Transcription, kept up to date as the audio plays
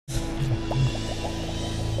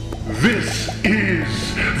This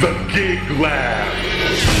is the Gig Lab.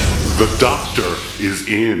 The doctor is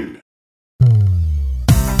in.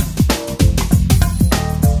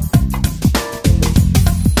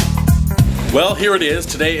 Well, here it is.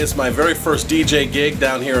 Today is my very first DJ gig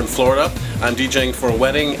down here in Florida. I'm DJing for a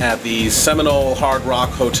wedding at the Seminole Hard Rock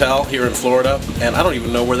Hotel here in Florida, and I don't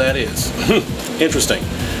even know where that is. Interesting.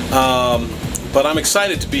 But I'm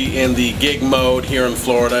excited to be in the gig mode here in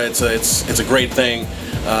Florida. It's a great thing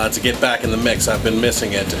to get back in the mix. I've been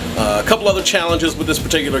missing it. A couple other challenges with this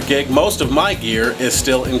particular gig. Most of my gear is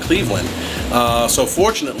still in Cleveland. So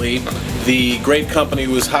fortunately, the great company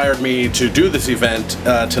who has hired me to do this event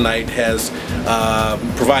tonight has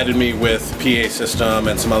provided me with PA system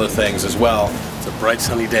and some other things as well. It's a bright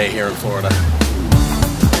sunny day here in Florida.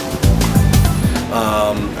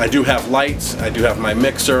 I do have lights, I do have my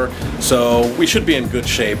mixer, so we should be in good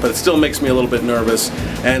shape, but it still makes me a little bit nervous,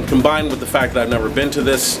 and combined with the fact that I've never been to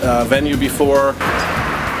this venue before,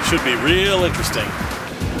 should be real interesting.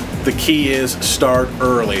 The key is start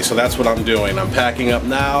early, so that's what I'm doing. I'm packing up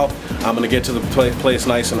now. I'm going to get to the place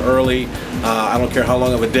nice and early. I don't care how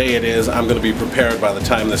long of a day it is, I'm going to be prepared by the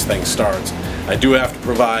time this thing starts. I do have to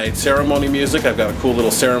provide ceremony music. I've got a cool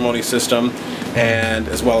little ceremony system, and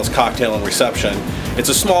as well as cocktail and reception. It's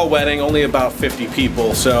a small wedding, only about 50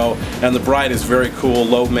 people, so, and the bride is very cool,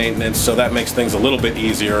 low maintenance, so that makes things a little bit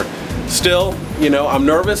easier. Still, you know, I'm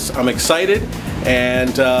nervous, I'm excited,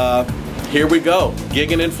 and here we go,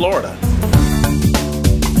 gigging in Florida.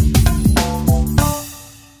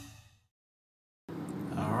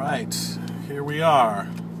 All right, here we are,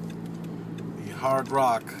 the Hard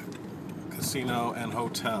Rock Casino and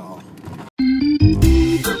Hotel.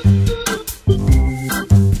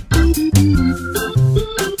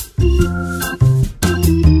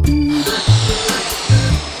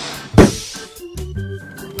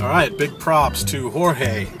 Alright, big props to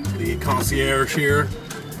Jorge, the concierge here.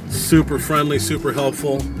 Super friendly, super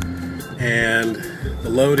helpful, and the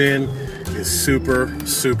load-in is super,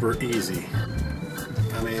 super easy.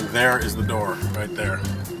 I mean, there is the door, right there.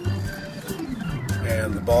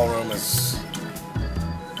 And the ballroom is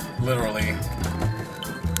literally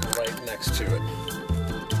right next to it.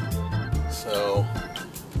 So,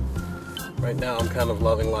 right now I'm kind of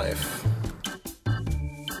loving life.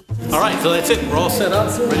 Alright, so that's it. We're all set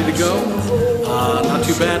up, ready to go. Not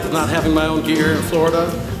too bad for not having my own gear in Florida.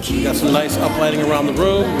 We've got some nice uplighting around the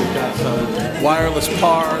room. We've got some wireless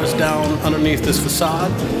pars down underneath this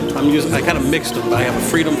facade. I kind of mixed them. I have a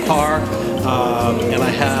Freedom par, and I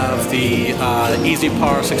have the Easy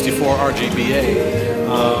Par 64 RGBA.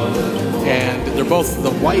 And they're both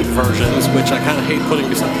the white versions, which I kind of hate putting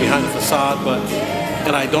behind the facade,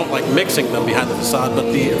 and I don't like mixing them behind the facade,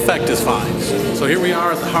 but the effect is fine. So here we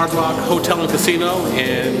are at the Hard Rock Hotel and Casino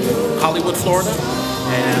in Hollywood, Florida,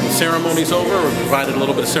 and the ceremony's over. We've provided a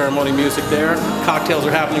little bit of ceremony music there. Cocktails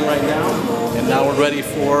are happening right now, and now we're ready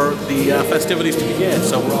for the festivities to begin.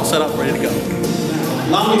 So we're all set up, ready to go.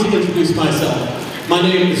 Allow me to introduce myself. My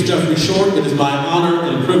name is Geoffrey. It is my honor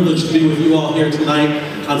and privilege to be with you all here tonight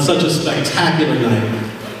on such a spectacular night,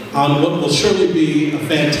 on what will surely be a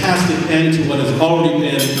fantastic end to what has already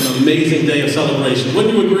been an amazing day of celebration.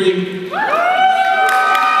 Wouldn't you agree? Make some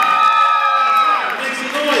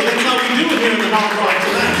noise. That's how we do it here in the Hard Rock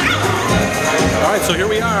tonight. All right, so here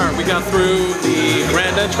we are. We got through the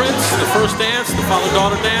grand entrance, the first dance, the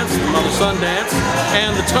father-daughter dance, the mother-son dance,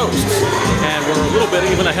 and the toasts. And we're a little bit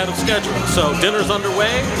even ahead of schedule. So dinner's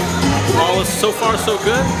underway. All is so far so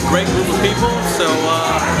good. Great group of people. So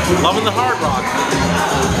loving the Hard Rock.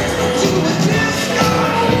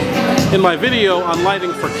 In my video on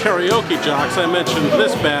lighting for karaoke jocks, I mentioned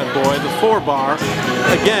this bad boy, the 4-bar.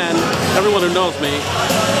 Again, everyone who knows me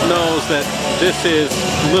knows that this is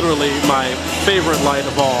literally my favorite light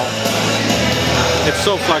of all. It's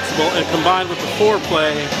so flexible, and combined with the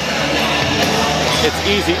 4-play, it's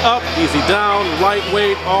easy up, easy down,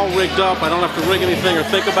 lightweight, all rigged up. I don't have to rig anything or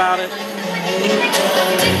think about it.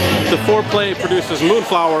 The 4-play produces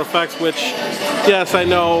moonflower effects, which, yes, I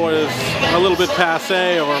know is a little bit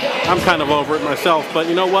passe, or I'm kind of over it myself, but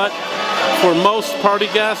you know what? For most party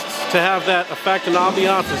guests, to have that effect and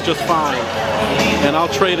ambiance is just fine. And I'll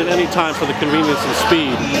trade it any time for the convenience and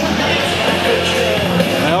speed.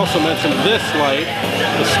 I also mentioned this light,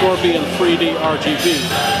 the Scorpion 3D RGB,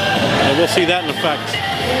 and we'll see that in effect.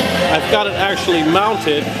 I've got it actually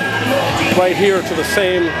mounted right here to the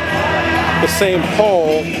same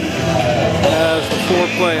pole as the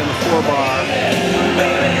 4-play and the 4-bar.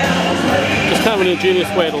 Just kind of an ingenious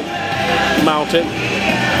way to mount it.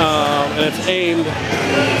 and it's aimed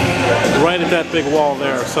right at that big wall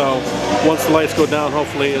there. So once the lights go down,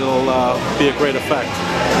 hopefully it'll be a great effect.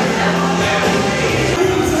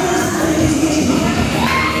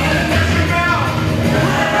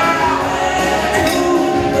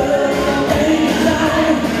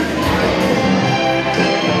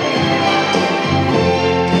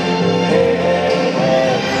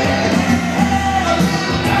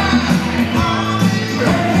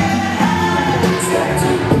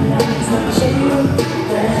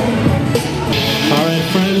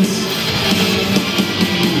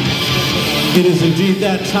 It is indeed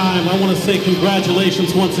that time. I want to say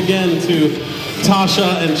congratulations once again to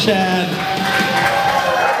Tasha and Chad.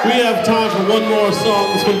 We have time for one more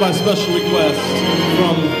song. This one by special request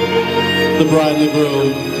from the bride and the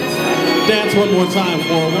groom. Dance one more time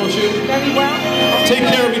for them, won't you? Very well. Take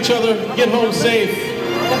care of each other. Get home safe.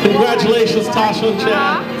 Congratulations, Tasha and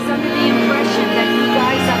Chad.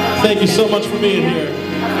 Thank you so much for being here.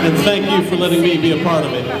 And thank you for letting me be a part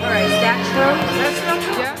of it. Is that true? That's not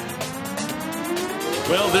true. Yeah.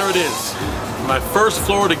 Well, there it is. My first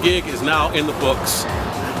Florida gig is now in the books,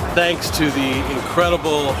 thanks to the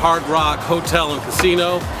incredible Hard Rock Hotel and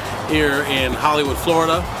Casino here in Hollywood,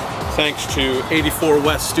 Florida. Thanks to 84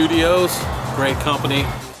 West Studios, great company.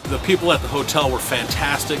 The people at the hotel were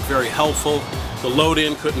fantastic, very helpful. The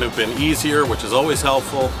load-in couldn't have been easier, which is always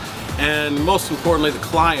helpful. And most importantly, the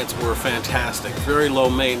clients were fantastic, very low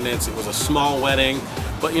maintenance. It was a small wedding,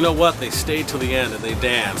 but you know what? They stayed till the end and they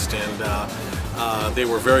danced, and they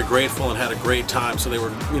were very grateful and had a great time. So they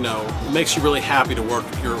were, you know, it makes you really happy to work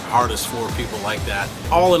your hardest for people like that.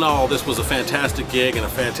 All in all, this was a fantastic gig and a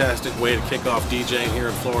fantastic way to kick off DJing here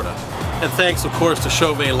in Florida. And thanks, of course, to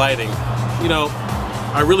Chauvet Lighting. You know,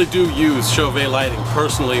 I really do use Chauvet Lighting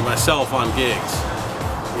personally myself on gigs.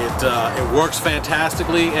 It works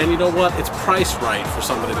fantastically, and you know what? It's priced right for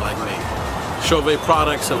somebody like me. Chauvet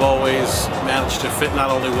products have always managed to fit not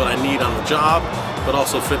only what I need on the job, but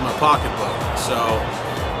also fit my pocketbook. So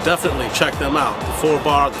definitely check them out. The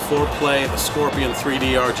 4-bar, the 4-play, the Scorpion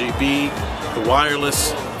 3D RGB, the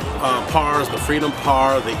wireless PARs, the Freedom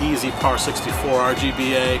PAR, the Easy PAR 64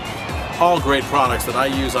 RGBA. All great products that I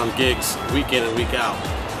use on gigs week in and week out,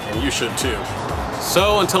 and you should too.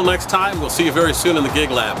 So until next time, we'll see you very soon in the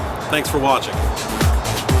Gig Lab. Thanks for watching.